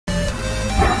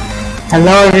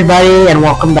Hello everybody and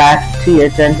welcome back to Your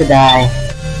Turn to Die.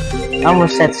 I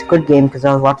almost said Squid Game because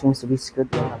I was watching Mr. Beast Squid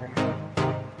Game over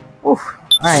here. Oof.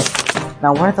 Alright.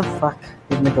 Now where the fuck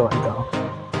did Midori go?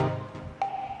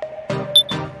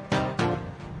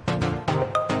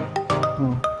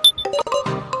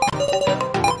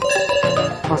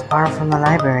 Was borrowed from the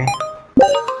library.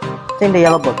 In the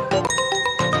yellow book.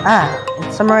 Ah,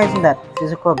 it's summarizing that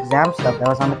physical exam stuff that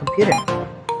was on the computer.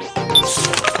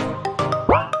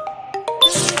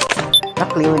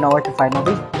 Luckily, we know where to find all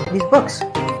these books.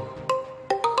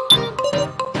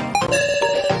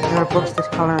 There are books this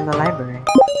color in the library.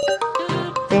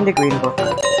 In the green book.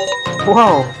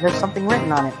 Whoa, there's something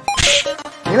written on it.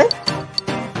 Really?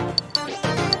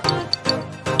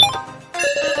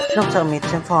 Don't tell me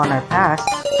it's info on our past.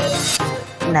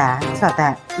 Nah, it's not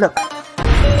that. Look.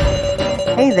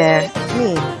 Hey there, it's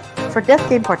me. For death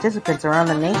game participants around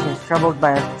the nations troubled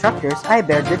by obstructors, I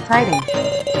bear good tidings.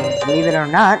 Believe it or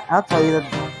not, I'll tell you the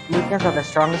weakness of the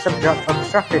strongest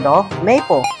obstructor doll,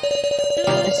 Maple.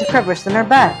 It's the crevice in her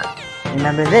back.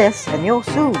 Remember this, and you'll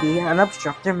soon be an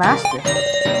obstructor master.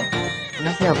 One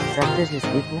of the obstructors'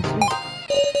 weaknesses?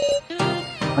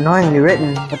 Annoyingly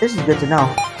written, but this is good to know.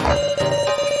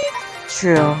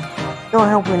 True. Though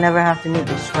I hope we never have to meet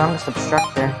the strongest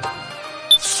obstructor.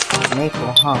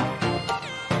 Maple, huh?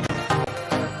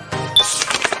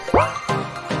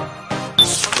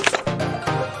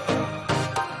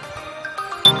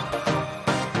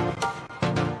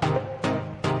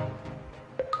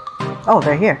 Oh,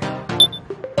 they're here.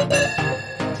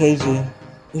 KG.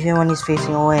 Even when he's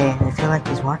facing away, I feel like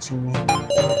he's watching me.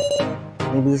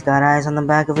 Maybe he's got eyes on the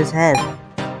back of his head.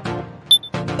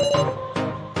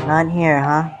 Not here,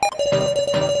 huh?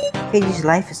 KG's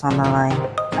life is on the line.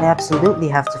 I absolutely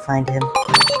have to find him.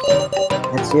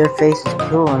 That your face is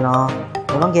cool and all,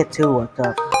 but don't get too worked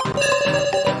up.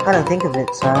 Gotta think of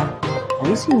it, Sara. Have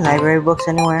you seen library books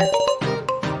anywhere?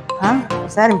 Huh?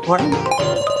 Is that important?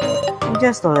 I'm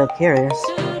just a little curious.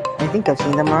 I think I've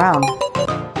seen them around.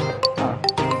 Oh.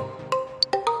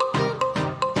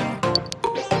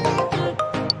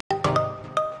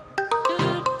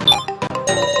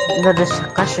 In the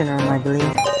discussion room, I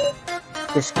believe.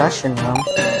 Discussion room?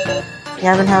 You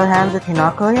haven't held hands with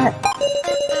Hinako yet?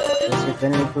 Guess your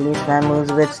friendly policeman moves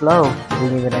a bit slow,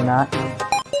 believe it or not.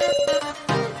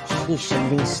 Sheesh, I'm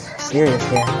being serious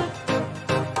here.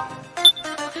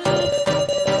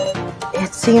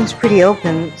 It seems pretty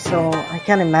open, so I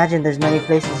can't imagine there's many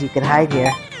places you could hide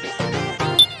here.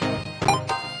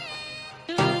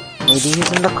 Maybe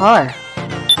he's in the car.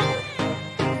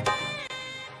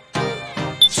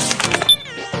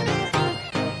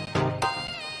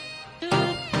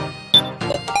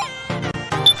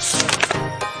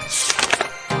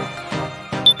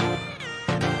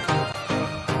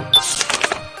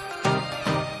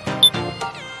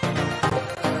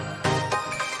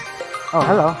 Oh,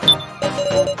 hello.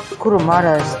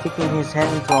 Kurumada is sticking his head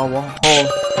into a hole.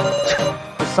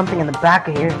 There's something in the back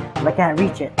of here, but I can't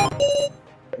reach it.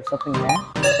 There's something there?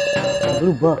 A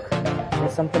blue book.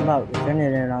 There's something about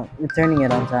returning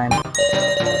it on time.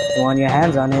 You want your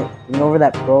hands on it, you know over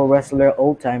that pro wrestler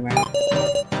old timer.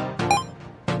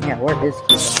 Yeah, where is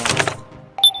he?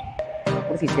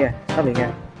 What if he's here? He's probably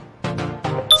here.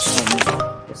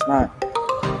 Oh, it's not.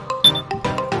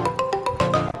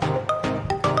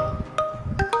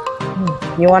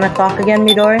 You wanna talk again,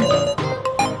 Midori?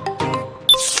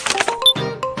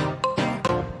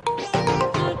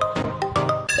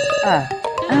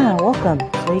 Welcome.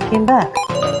 So you came back.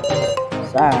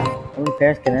 Sara, only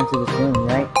pairs can enter this room,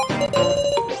 right?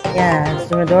 Yeah,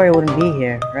 so Midori wouldn't be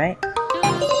here, right?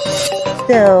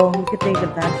 Still, you could take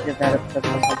advantage of that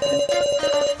obstruction.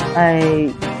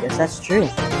 I guess that's true.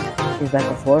 Seems like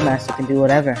a floor master can do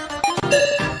whatever.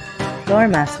 Floor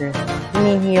master? You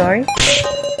mean Hiyori?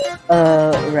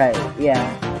 Right, yeah.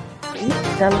 Can you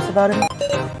tell us about him?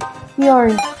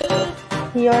 Hiyori.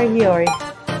 Hiyori.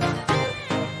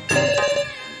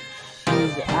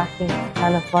 He's acting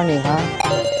kind of funny, huh?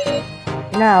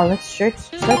 Now, let's search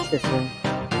this room.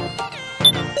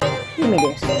 Give me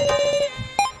this.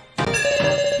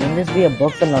 Can this be a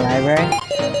book from the library?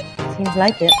 Seems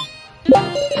like it.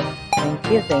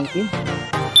 Thank you.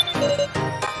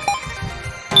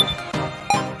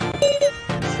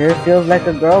 Sure feels like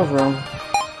a girl's room.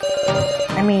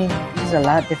 I mean, this is a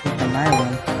lot different from my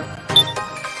room.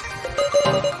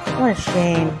 What a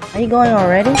shame. Are you going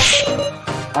already?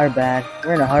 Our bad.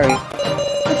 We're in a hurry.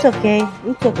 It's okay.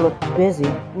 You two look busy.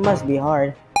 It must be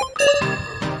hard.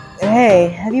 Hey,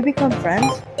 have you become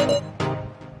friends?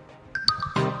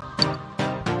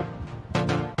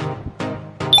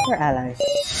 We're allies.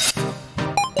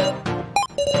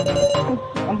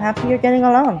 I'm happy you're getting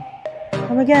along.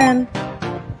 Come again.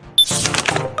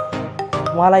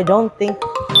 While I don't think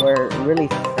we're really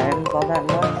friends all that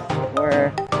much,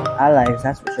 we're allies,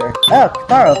 that's for sure. Oh,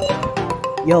 Taro!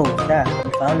 Yo, Sara,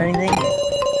 you found anything?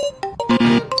 We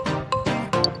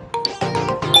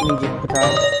need you,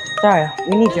 Taro. Sara,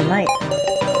 we need your might. I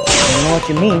don't know what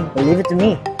you mean, but leave it to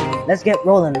me. Let's get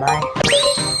rolling, Mai.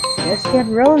 Let's get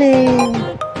rolling!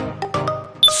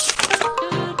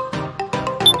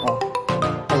 Oh,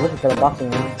 I was looking for the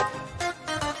boxing ring.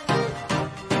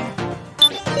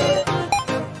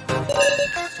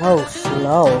 So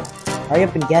slow. Hurry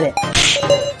up and get it.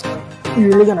 You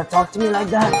really gonna talk to me like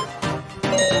that?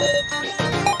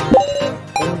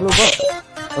 In blue book.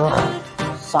 Ugh,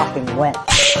 sopping wet.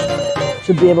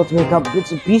 Should be able to make up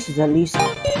bits and pieces at least.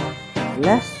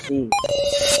 Let's see.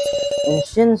 When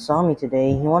Shin saw me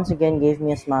today, he once again gave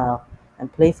me a smile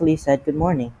and playfully said good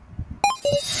morning.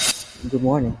 Good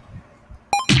morning.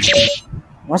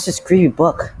 What's this creepy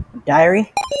book? A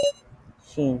diary?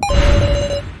 Shin.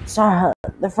 Sara,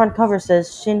 the front cover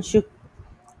says Shin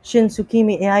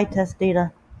Tsukimi AI test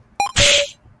data.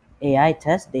 AI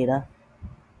test data?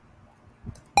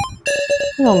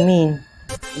 You don't mean,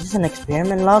 is this an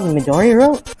experiment log Midori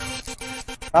wrote?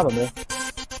 Probably.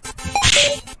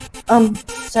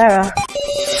 Sara,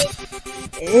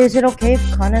 is it okay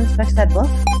if Kana inspects that book?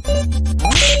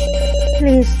 Huh?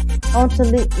 Please, I want to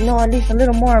know at least a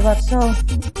little more about So.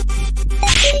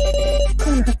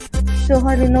 Kana still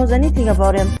hardly knows anything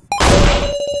about him.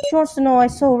 She wants to know why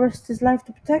So risked his life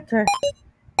to protect her.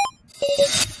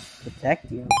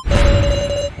 Protect you?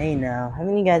 Hey now,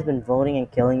 haven't you guys been voting and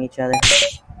killing each other?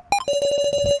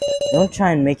 Don't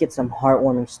try and make it some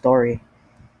heartwarming story.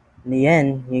 In the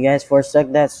end, you guys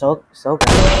forsook that So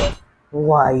guy.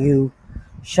 Why you?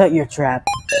 Shut your trap.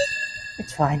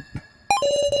 It's fine.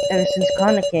 Ever since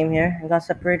Kana came here and got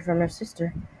separated from her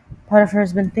sister, part of her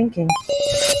has been thinking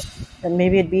that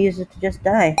maybe it'd be easier to just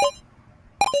die.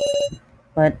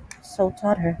 But So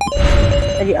taught her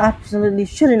that you absolutely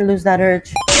shouldn't lose that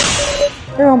urge.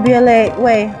 There won't be a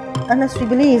way unless we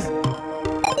believe.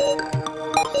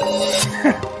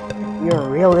 You're a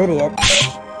real idiot.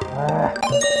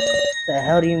 The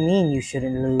hell do you mean you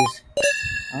shouldn't lose?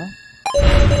 Huh?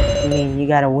 I mean, you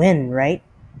gotta win, right?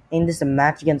 Ain't this a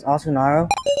match against Asunaro?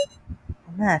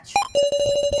 A match?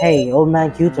 Hey, old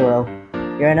man Kyutaro,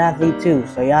 you're an athlete too,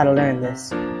 so you ought to learn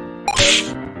this.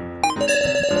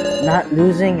 Not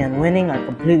losing and winning are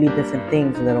completely different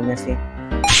things, little missy.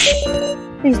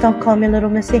 Please don't call me little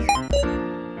missy.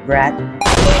 Brat.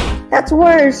 That's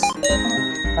worse!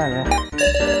 Oh no.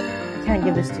 I can't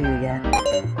give this to you yet.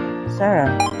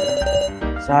 Sara.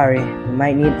 Sorry, we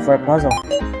might need it for a puzzle.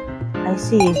 I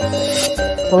see.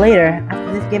 So later,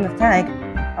 after this game of tag,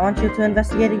 I want you to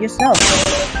investigate it yourself,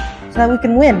 so that we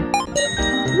can win.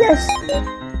 Yes!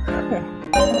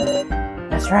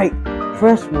 That's right.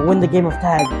 First, we'll win the game of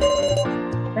tag.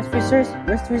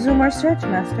 Let's resume our search,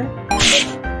 Master.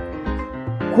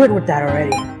 Quit with that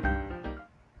already.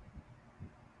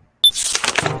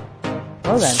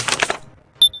 Well then.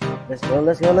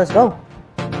 Let's go.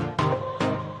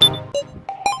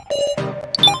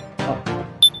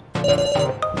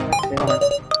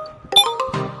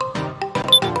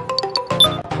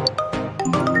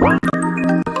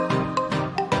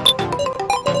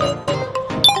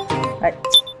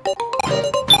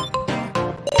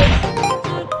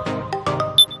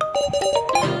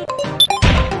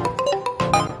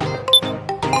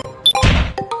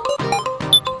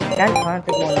 Can't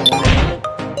contact one of them.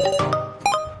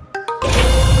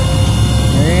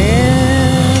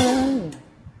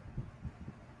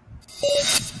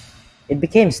 It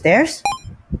became stairs?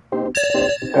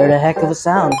 Heard a heck of a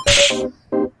sound.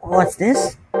 What's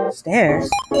this? Stairs?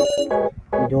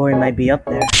 Midori might be up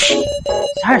there.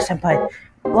 Sara senpai,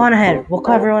 go on ahead. We'll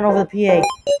call everyone over the PA.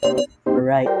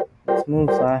 Alright, let's move,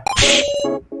 Sara.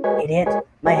 Idiot,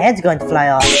 my head's going to fly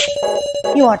off.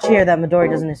 You watch here that Midori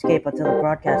doesn't escape until the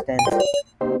broadcast ends.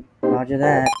 Roger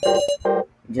that. You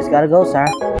just gotta go, Sara.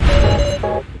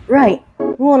 Right.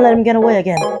 We won't let him get away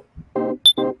again.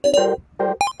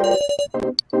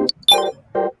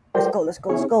 Let's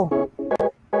go.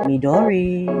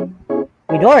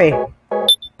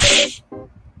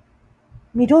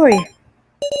 Midori.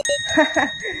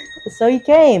 So you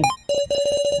came.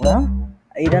 Well,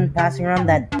 are you done passing around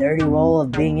that dirty role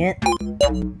of being it?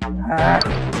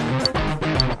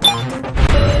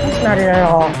 That's not it at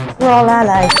all. We're all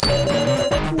allies.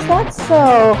 Is that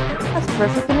so? That's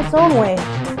perfect in its own way.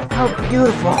 How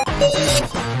beautiful.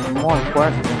 More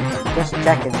importantly, just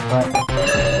checking, but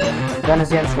gonna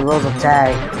against the rules of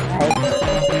tag, right?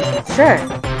 Sure,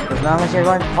 as long as you're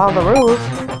going to follow the rules.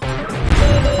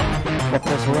 kept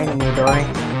us waiting, Midori.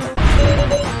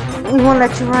 We won't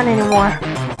let you run anymore.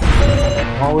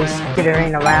 Always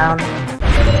skittering around.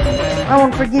 I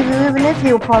won't forgive you even if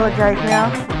you apologize now.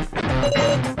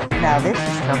 Now this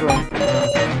is troubling.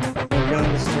 You're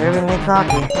being disturbingly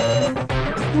cocky.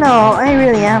 No, I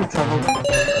really am troubled.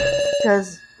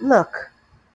 Because, look,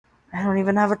 I don't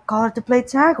even have a collar to play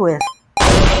tag with.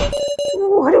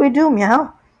 What do we do,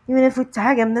 Meow? Even if we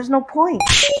tag him, there's no point.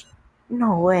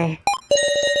 No way.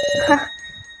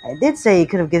 I did say you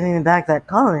could have given me back that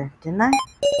collar, didn't I?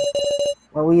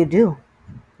 What will you do?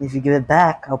 If you give it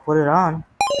back, I'll put it on.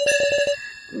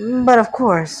 But of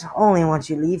course, only once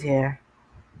you leave here.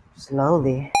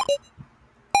 Slowly.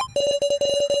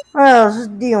 Or else,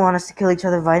 do you want us to kill each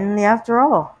other violently after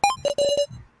all?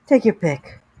 Take your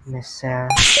pick, Miss Sarah.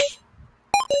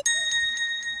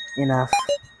 Enough.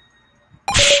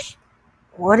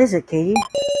 What is it, Katie?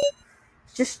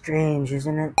 It's just strange,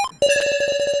 isn't it?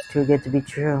 It's too good to be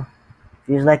true.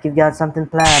 Feels like you've got something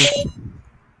planned.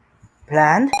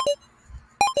 Planned?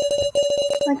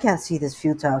 I can't see this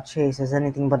futile chase as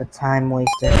anything but a time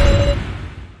waster.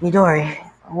 Midori,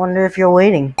 I wonder if you're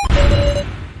waiting for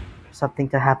something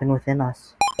to happen within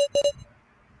us.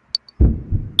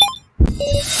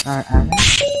 Anna?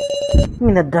 You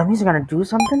mean the dummies are gonna do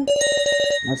something?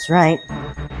 That's right.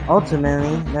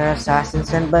 Ultimately, they're assassins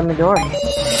sent by Midori.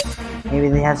 Maybe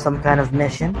they have some kind of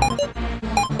mission.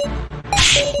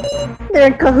 They're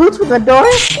in cahoots with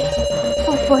Midori?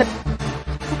 Oh, but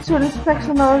what sort of specs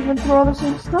will always been through all the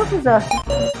same stuff as us?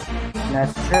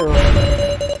 That's true.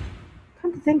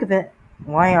 Come to think of it,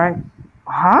 why aren't...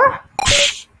 Huh?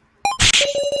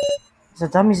 The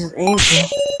dummies is aimed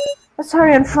for. Let's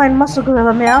hurry and find Muscle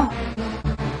Gorilla, Meow.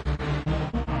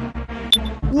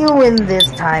 You win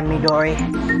this time, Midori.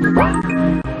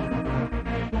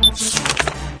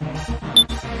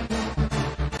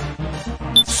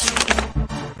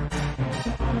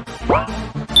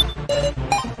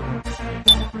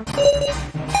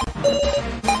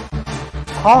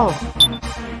 Oh.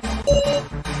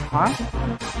 Huh?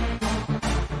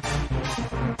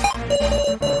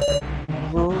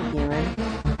 Blue human,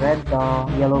 red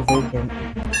doll, yellow vacant.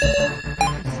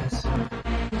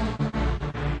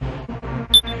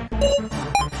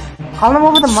 Call him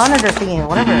over the monitor thingy,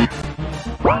 whatever.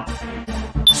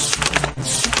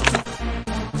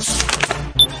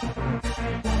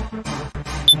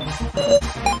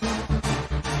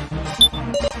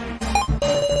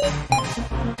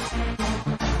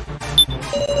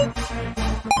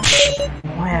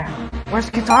 Where's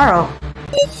Kitaro?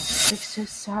 This is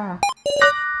Sara.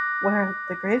 Where are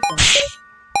the gravestones?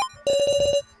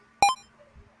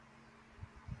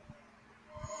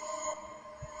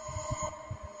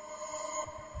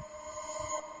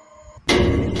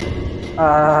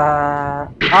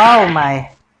 Oh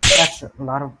my. That's a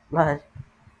lot of blood.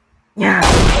 Yeah.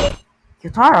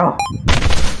 Kitaro.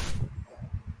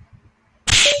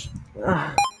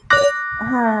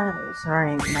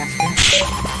 Sorry,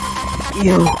 Master.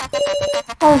 You.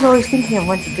 I was always thinking of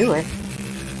when to do it.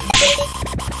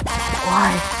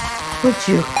 Why would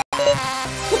you?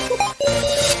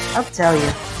 I'll tell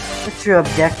you. The true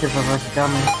objective of us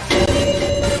dummies.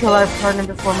 To kill our partner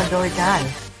before Midori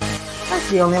dies. That's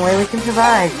the only way we can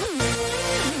survive.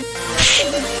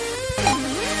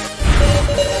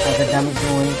 Have the dummies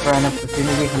been waiting for an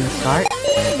opportunity from the start?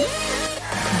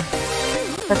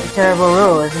 Such a terrible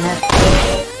rule, isn't it?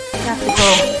 You have to go.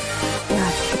 Yeah,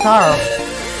 Kitaro.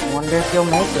 I wonder if you'll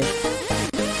make it.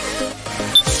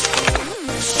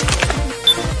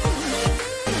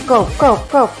 Go, go,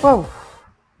 go, go!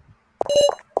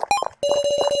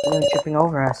 We were tripping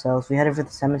over ourselves. We headed for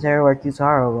the cemetery where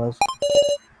Kitaro was.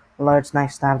 A large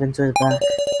knife stabbed into his back.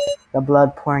 The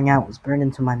blood pouring out was burned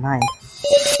into my mind.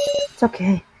 It's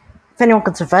okay. If anyone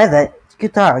could survive that, it's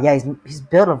Kitaro. Yeah, he's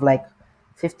built of like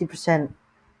 50%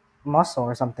 muscle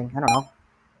or something. I don't know.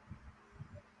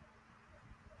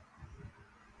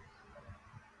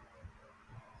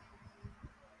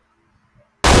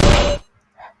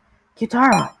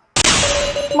 Kitaro!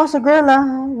 Muscle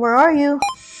Gorilla, where are you?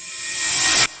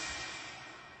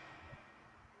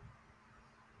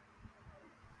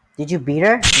 Did you beat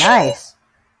her? Nice!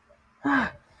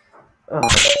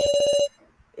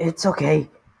 It's okay.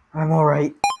 I'm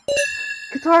alright.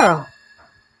 Kitaro!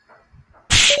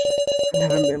 I've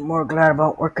never been more glad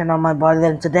about working on my body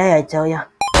than today, I tell ya.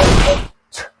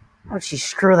 How'd she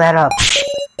screw that up?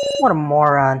 What a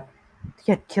moron. To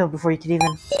get killed before you could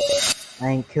even... I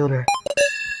ain't killed her.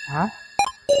 Huh?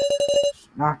 Just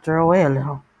knocked her away a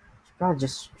little. She probably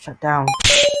just shut down.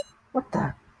 What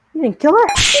the? You didn't kill her?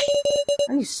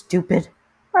 Are you stupid?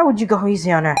 Why would you go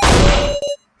easy on her?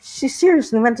 She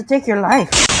seriously meant to take your life.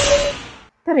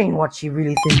 That ain't what she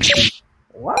really thinks.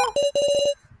 What?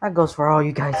 That goes for all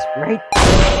you guys, right?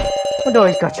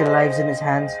 Midori's got your lives in his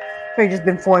hands. You've just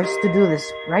been forced to do this,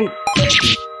 right?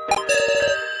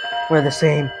 We're the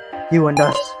same, you and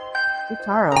us.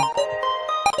 Futaro.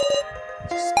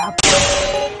 Just stop.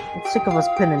 I'm sick of us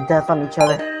pinning death on each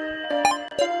other.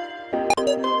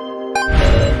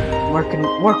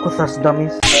 Work with us,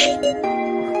 dummies.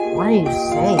 What are you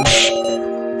saying?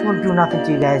 I won't do nothing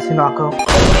to you guys, Hinako.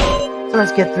 So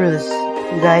let's get through this.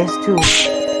 You guys, too.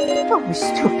 Don't be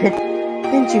stupid.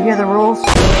 Didn't you hear the rules?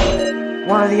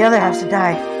 One or the other has to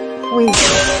die. Wait.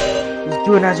 Is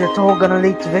doing as you're told gonna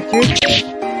lead to victory?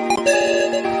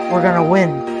 We're gonna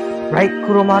win. Right,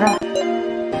 Kuromada?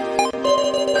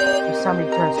 If somebody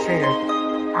turns traitor,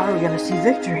 how are we gonna see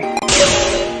victory?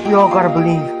 We all gotta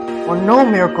believe, or no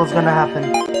miracle's gonna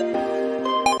happen.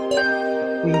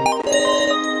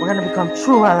 We're gonna become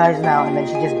true allies now. And then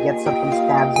she just gets up and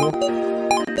stabs you.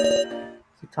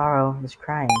 Futaro is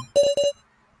crying.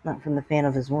 Not from the pain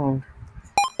of his wound.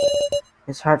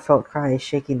 His heartfelt cry is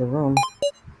shaking the room.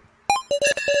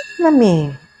 Let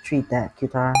me treat that,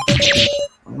 Futaro.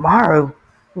 Maru,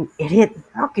 you idiot.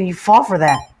 How can you fall for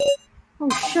that? Oh,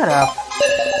 shut up.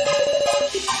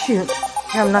 Shoot.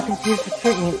 I have nothing to use for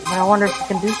treatment, but I wonder if you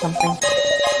can do something.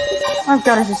 I've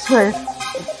got it to switch.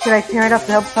 Should I tear it up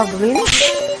to help stop the bleeding?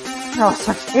 Oh,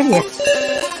 such idiots.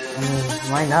 I mean,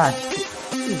 why not?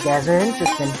 You guys are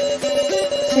interesting.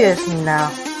 Seriously now.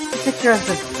 You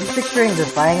picturing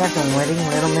defying us and wedding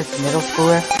little Miss Middle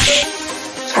Schooler?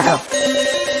 Shut up.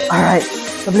 Alright,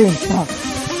 the bleeding stopped.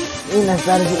 Ain't as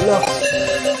bad as it looks.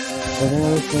 Doesn't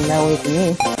really seem that way to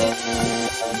me.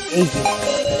 Agent.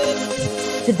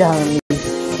 Sit down and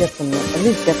at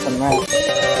least get some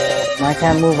rest. I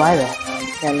can't move either.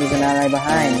 Can't leave an ally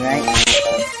behind, right?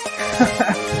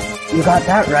 You got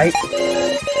that right.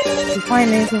 If you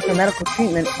find anything for medical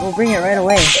treatment, we'll bring it right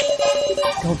away.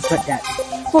 Don't sweat that.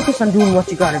 Focus on doing what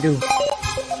you gotta do.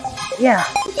 Yeah.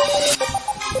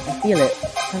 I feel it.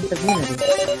 Sense of unity.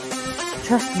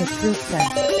 Trust in the true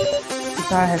sense.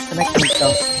 Sara has connected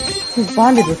himself. He's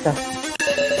bonded with us.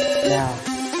 Now,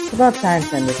 it's about time to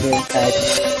send this here inside.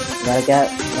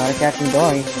 Gotta catch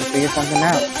Midori and figure something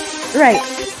out. Right.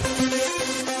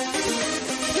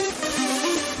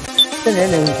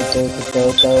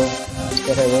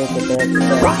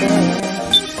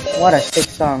 What a sick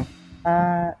song.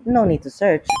 No need to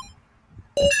search.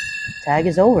 Tag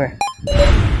is over.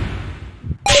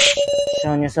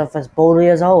 Showing yourself as boldly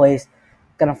as always.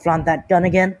 Gonna flaunt that gun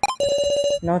again?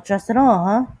 No trust at all,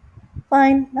 huh?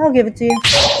 Fine, I'll give it to you.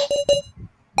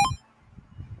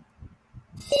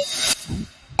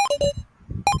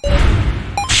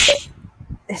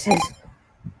 This is...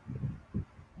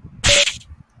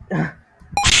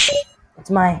 It's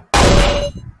my...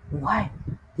 Why?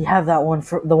 Do you have that one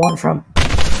the one from...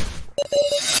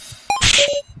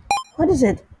 What is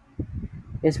it?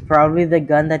 It's probably the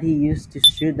gun that he used to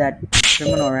shoot that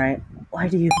criminal, right? Why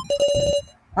do you...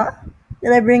 Huh?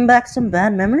 Did I bring back some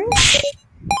bad memories?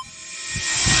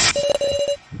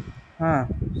 Huh.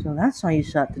 So that's why you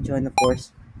shot to join the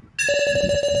force.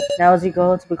 Now is he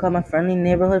going to become a friendly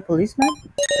neighborhood policeman?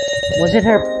 Was it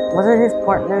his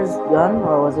partner's gun,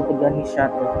 or was it the gun he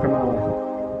shot the criminal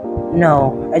with?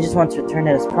 No, I just want to return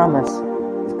it as promised.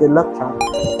 It's good luck, John.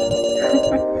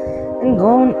 Then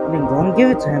go and give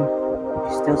it to him.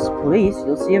 If he steals police,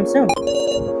 you'll see him soon.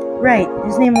 Right,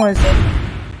 his name was...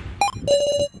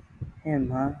 Him,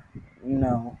 huh?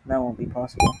 No, that won't be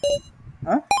possible.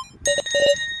 Huh?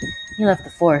 He left the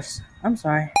force. I'm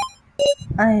sorry.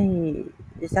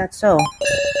 Is that so?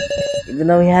 Even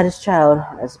though he had his child,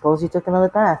 I suppose he took another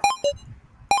path.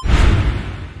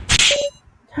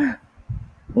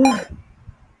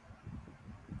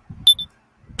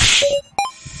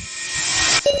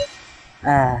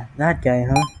 That guy,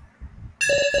 huh?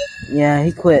 Yeah,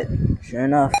 he quit. Sure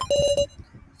enough.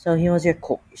 So he was your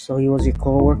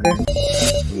co-worker?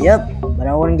 Yep, but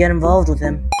I wouldn't get involved with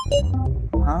him.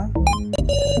 Huh?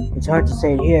 It's hard to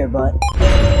say it here, but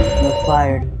he was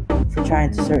fired for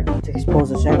trying to expose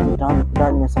a certain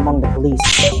darkness among the police.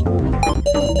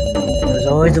 There was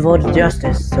always a vote of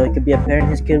justice, so it could be a parent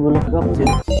his kid would look up to.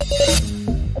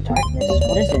 A darkness?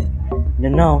 What is it? I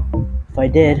don't know. If I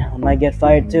did, I might get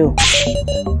fired too.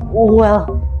 Well,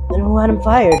 then who had him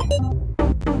fired?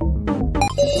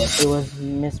 It was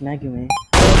Miss Megumi.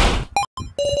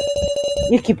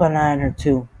 You keep an eye on her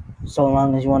too, so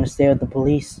long as you want to stay with the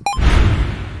police.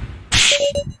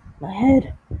 My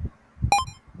head.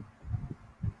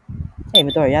 Hey,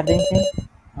 Midori, you have anything?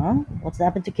 Huh? What's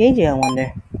happened to KJ, I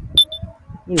wonder?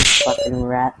 You fucking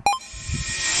rat.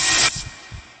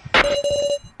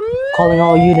 Calling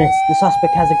all units. The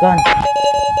suspect has a gun.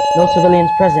 No civilians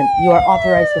present. You are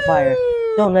authorized to fire.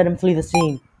 Don't let him flee the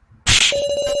scene.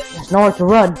 There's nowhere to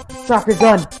run. Drop your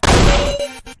gun.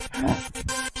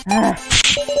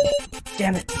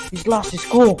 Damn it. He's lost his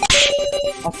cool.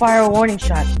 I'll fire a warning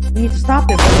shot. We need to stop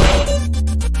him.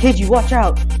 Keiji, watch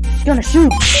out. He's gonna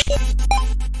shoot.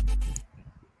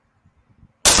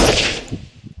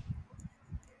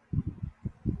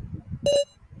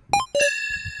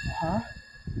 Huh?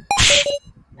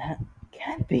 That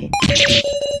can't be.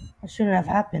 That shouldn't have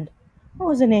happened. What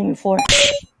was it aiming for?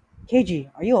 Keiji,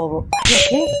 are you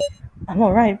okay? I'm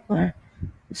alright, but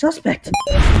the suspect.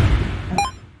 I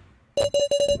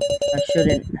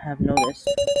shouldn't have noticed.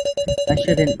 I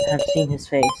shouldn't have seen his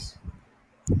face.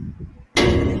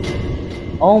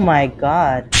 Oh my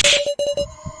god.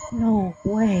 No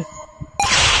way.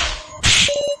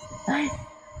 I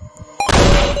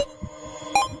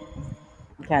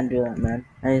can't do that, man.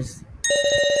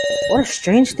 What a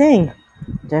strange thing.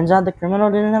 Turns out the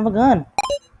criminal didn't have a gun.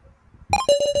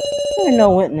 There were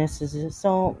no witnesses,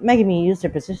 so Megami used her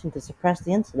position to suppress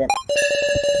the incident.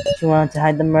 She wanted to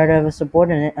hide the murder of a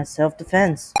subordinate as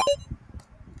self-defense.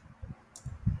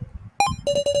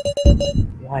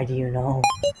 Why do you know?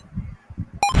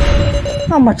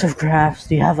 How much of graphs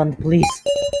do you have on the police?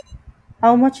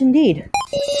 How much indeed?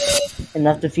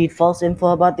 Enough to feed false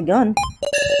info about the gun.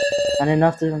 Not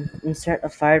enough to insert a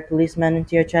fired policeman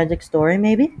into your tragic story,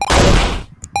 maybe?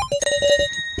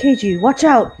 Keiji, watch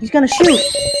out! He's gonna shoot!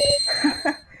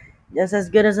 Just as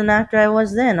good as an actor I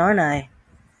was then, aren't I?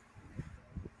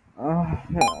 Oh,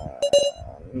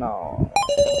 no.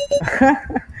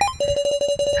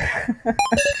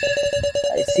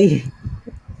 I see.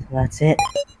 That's it.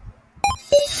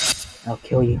 I'll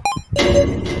kill you.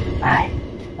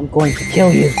 I'm going to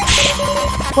kill you.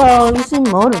 Well, you seem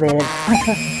motivated.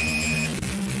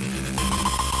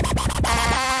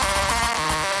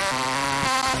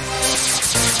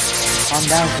 Calm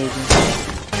down, Keiji.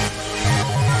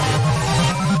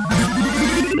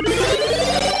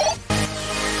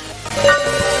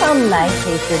 How nice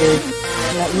hatred is.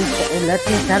 It lets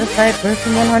me satisfy a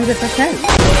person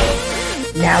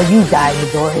 100%. Now you die,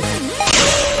 Midori.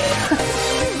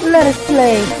 Let us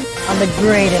play on the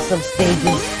greatest of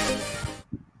stages.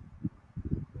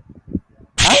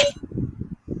 Huh?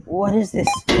 What is this?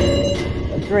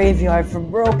 A graveyard for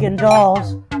broken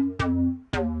dolls.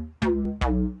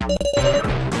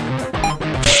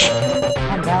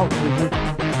 Calm down, Keiji.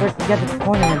 First, we get the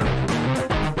corner in.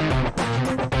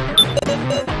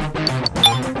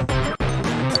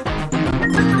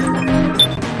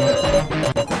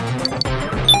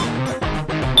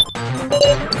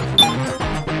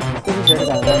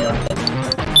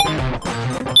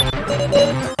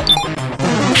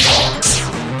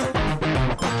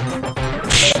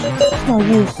 It's no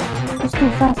use. He's too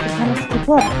fast to kind of keep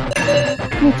up.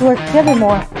 We need to work together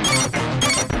more.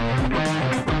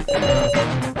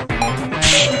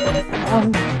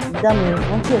 Dummy,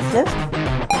 won't you assist?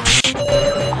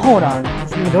 Hold on.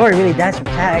 If Midori really dies from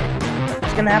tag,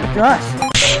 what's gonna happen to us?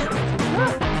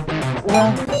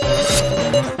 Well,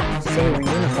 say we're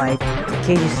unified.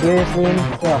 Keiji seriously and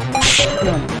kill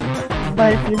him.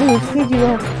 But if you lose, Keiji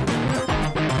will.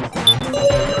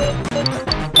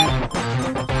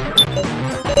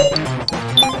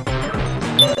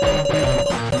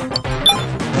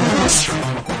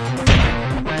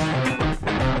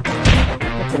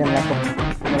 Look at him like a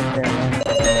military man.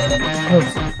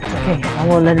 Close. It's okay. I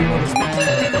won't let him notice me.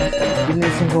 Give me a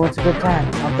single. It's a good time.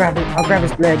 I'll grab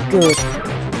his blood. Good.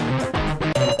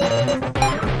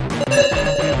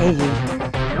 Keiji,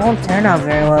 it won't turn out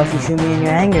very well if you shoot me in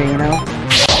your anger, you know? I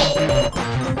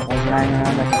was lying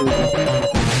around that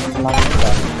Keiji. Lots of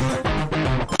stuff.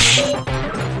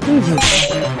 Keiji!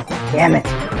 Damn it!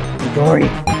 Midori!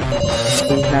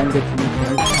 He's not good to me, so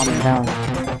he's calming down.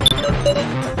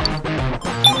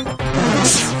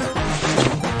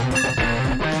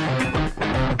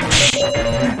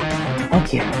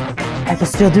 Thank you. I can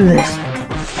still do this.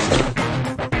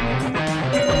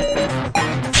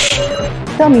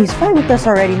 Tell me, he's fine with us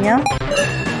already now.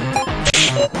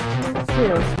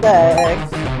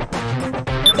 Respect.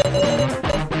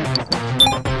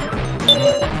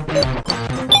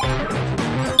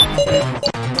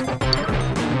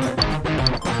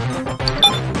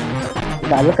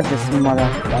 God, look at this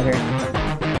motherfucker.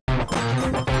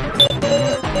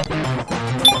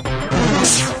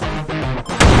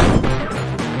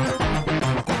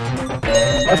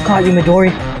 I've caught you,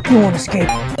 Midori. You won't escape.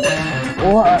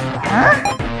 What? Huh?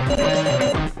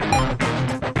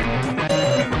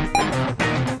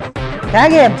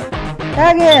 Tag him!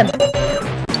 Tag him!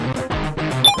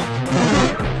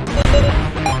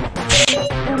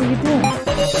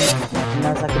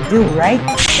 I could do, right?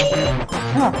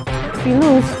 Oh, if you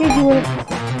lose, Keiji will...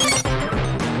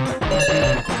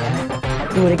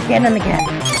 I'll do it again and again.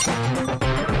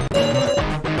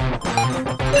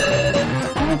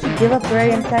 Why don't you give up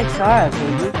already and tag Sara,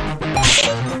 Keiji?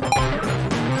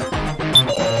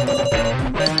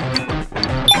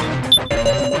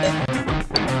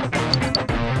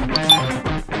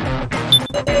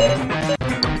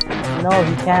 No,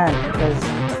 he can't, because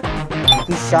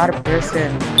he shot a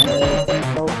person and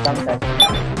so sometimes.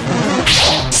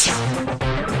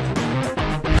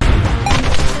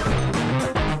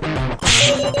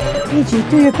 Keiji,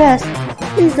 do your best.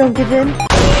 Please don't give in. I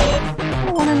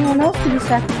don't want anyone else to be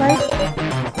sacrificed.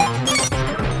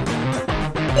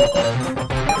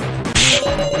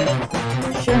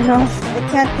 Sure enough, I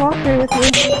can't cooperate with you.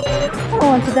 I don't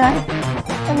want to die.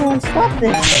 Everyone stop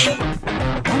this.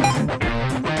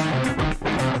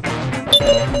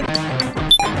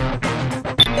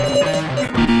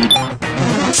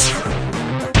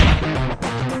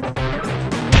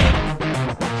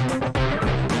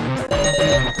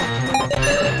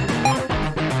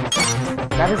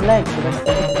 Grab his leg so that he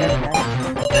doesn't get it.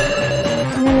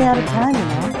 I'm nearly out of time, you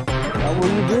know. What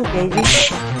will you do, Keiji?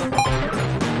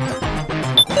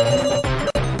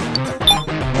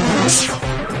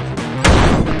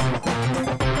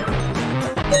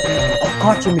 I've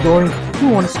caught you, Midori. You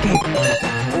won't escape.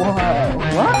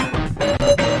 What?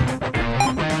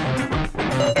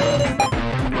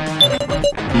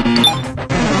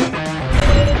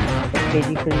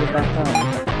 Keiji couldn't get back up.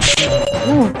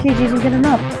 No, Keiji isn't getting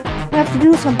up. I have to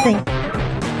do something.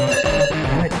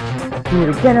 Damn it. Do it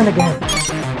again and again.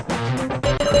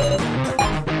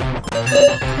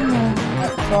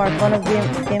 So our fun of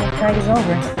game of tag is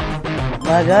over.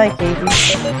 Bye bye, Keiji.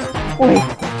 Wait.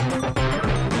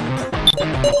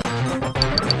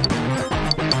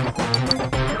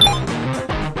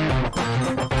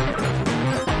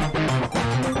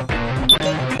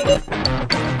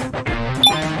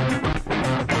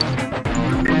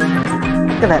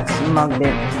 Look at that smug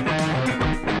bitch.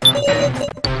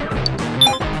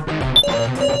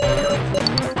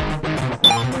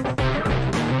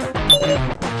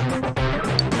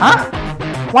 Huh?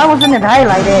 Why wasn't it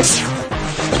highlighted?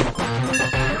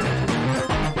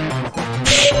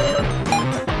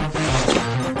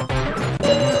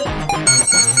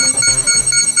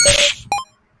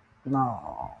 No.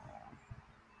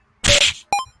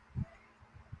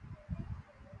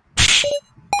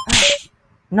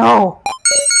 No!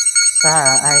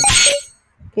 Sara,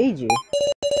 Keiji.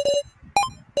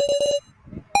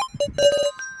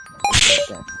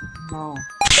 No.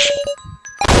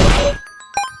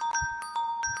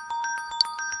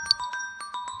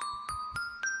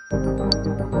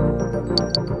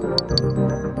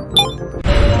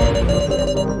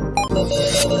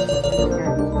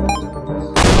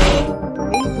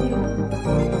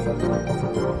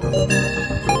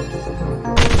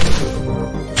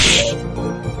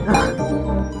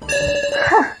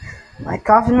 My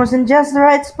coffin was in just the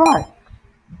right spot.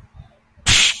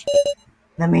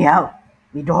 Let me out,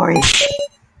 Midori.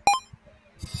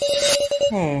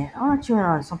 Hey, I want you in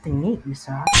on something neat, Miss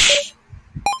Sara.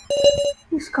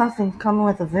 These coffins come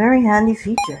with a very handy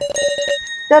feature.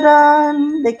 Ta-da!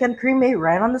 They can cremate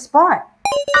right on the spot.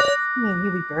 I mean,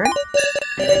 you'll be burned.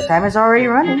 Time is already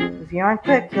running. If you aren't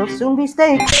quick, you'll soon be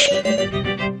staked.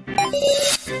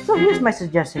 So here's my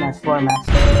suggestion as format.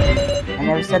 I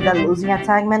never said that losing a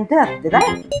tag meant death, did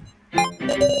I?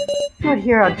 If you would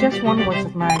hear out just one wish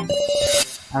of mine,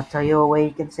 I'll tell you a way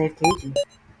you can save Keiji.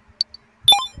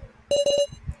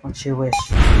 What's your wish?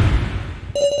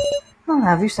 I'll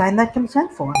have you sign that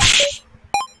consent form.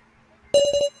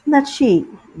 That sheet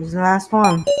is the last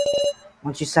one.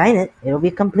 Once you sign it, it'll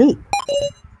be complete.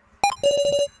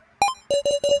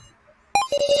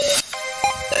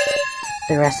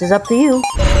 The rest is up to you.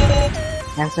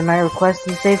 Answer my request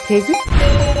and save Keiji,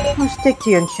 or stick to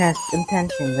your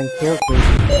intentions and kill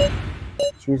Keiji.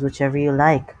 Choose whichever you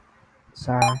like,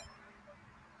 Sara.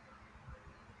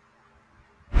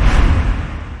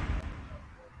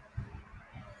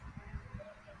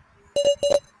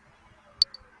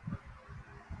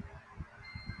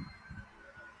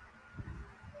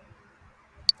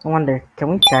 I wonder,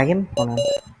 can we tag him? Hold on.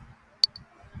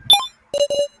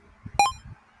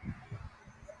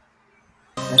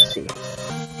 Let's see.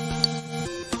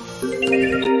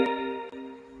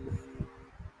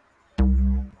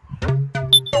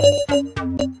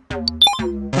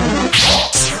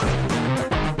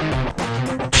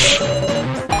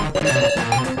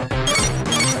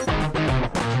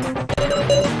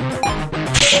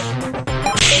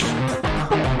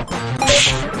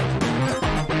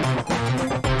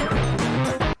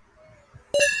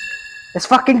 Let's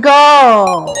fucking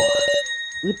go!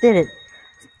 We did it.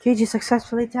 Keiji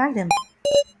successfully tagged him.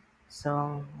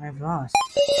 So, I've lost.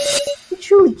 He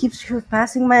truly keeps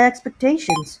surpassing my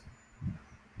expectations.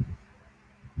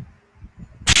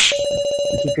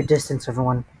 Keep your distance,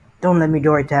 everyone. Don't let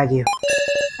Midori tag you.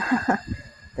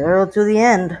 Thorough to the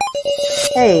end.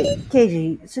 Hey,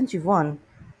 Keiji, since you've won,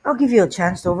 I'll give you a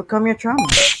chance to overcome your trauma.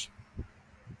 To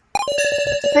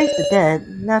face the dead,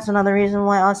 that's another reason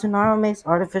why Asunaro makes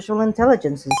artificial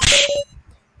intelligences.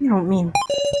 You don't mean...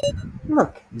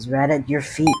 Look, he's right at your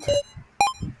feet.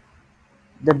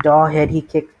 The doll head he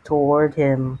kicked toward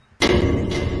him.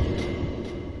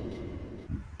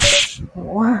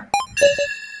 What?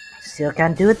 Still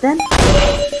can't do it then?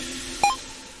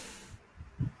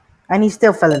 And he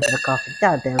still fell into the coffin.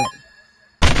 God damn it.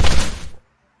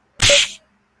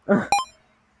 Ugh.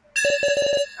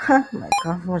 Huh, my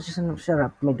coffin was just enough. Shut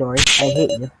up, Midori. I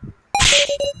hate you.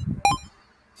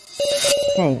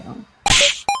 Hey.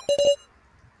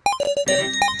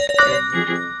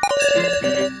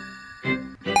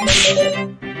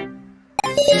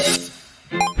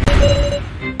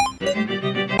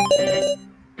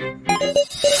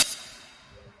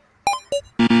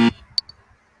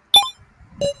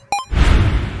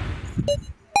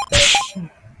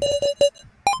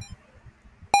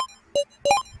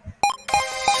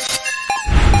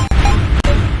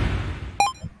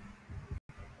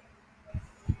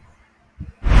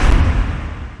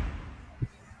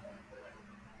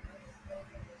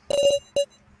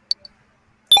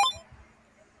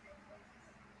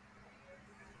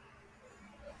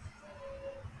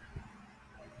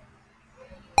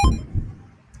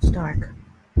 It's dark.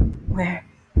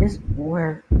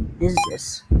 Where is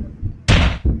this?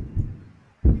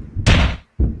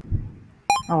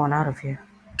 I want out of here.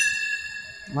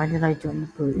 Why did I join the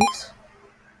police?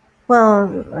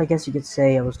 Well, I guess you could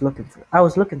say I was looking for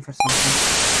something.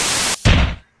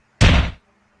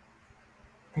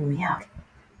 Let me out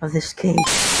of this cage.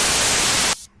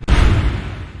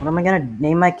 What am I gonna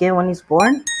name my kid when he's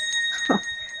born?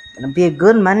 Gonna be a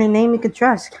good manly name you can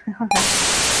trust.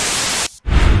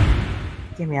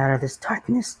 Get me out of this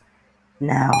darkness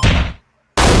now.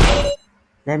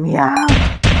 Let me out.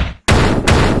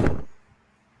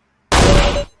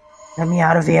 Let me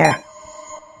out of here.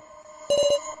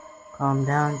 Calm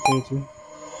down, Keiji.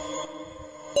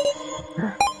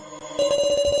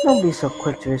 Don't be so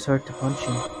quick to resort to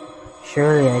punching.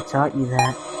 Surely I taught you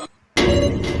that.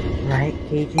 Right,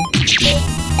 Keiji?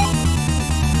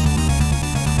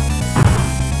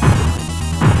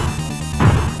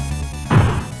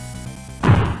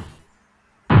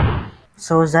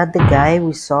 So is that the guy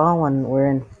we saw when we're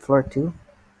in floor 2?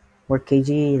 Where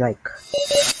Keiji, like,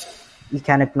 you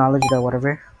can't acknowledge that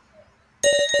whatever?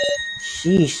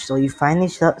 Sheesh, so you finally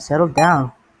settled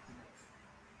down.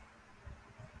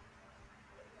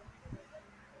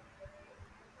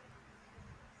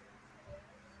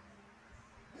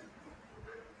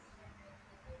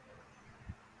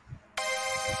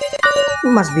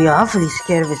 You must be awfully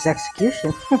scared of his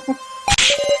execution.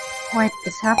 Why did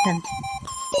this happen?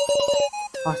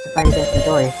 Lost the fight against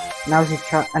Midori. Now he's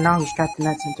trapped in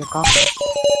that center coffin.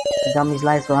 The dummies'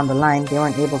 lives were on the line, they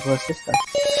weren't able to assist us.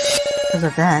 Because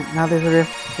of that, now there's a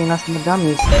rift between us and the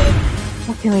dummies.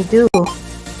 What can we do?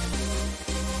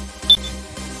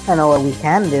 I know what we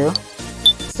can do.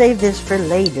 Save this for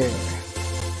later.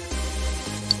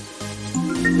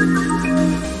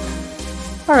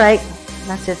 Alright,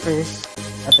 that's it for this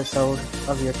episode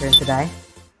of Your Turn to Die.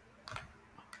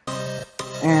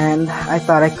 And I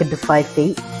thought I could defy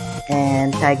fate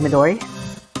and tag Midori.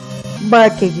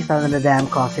 But Keiji fell in the damn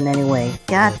coffin anyway.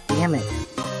 God damn it.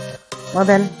 Well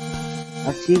then,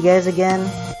 I'll see you guys again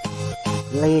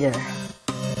later.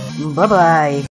 Bye-bye.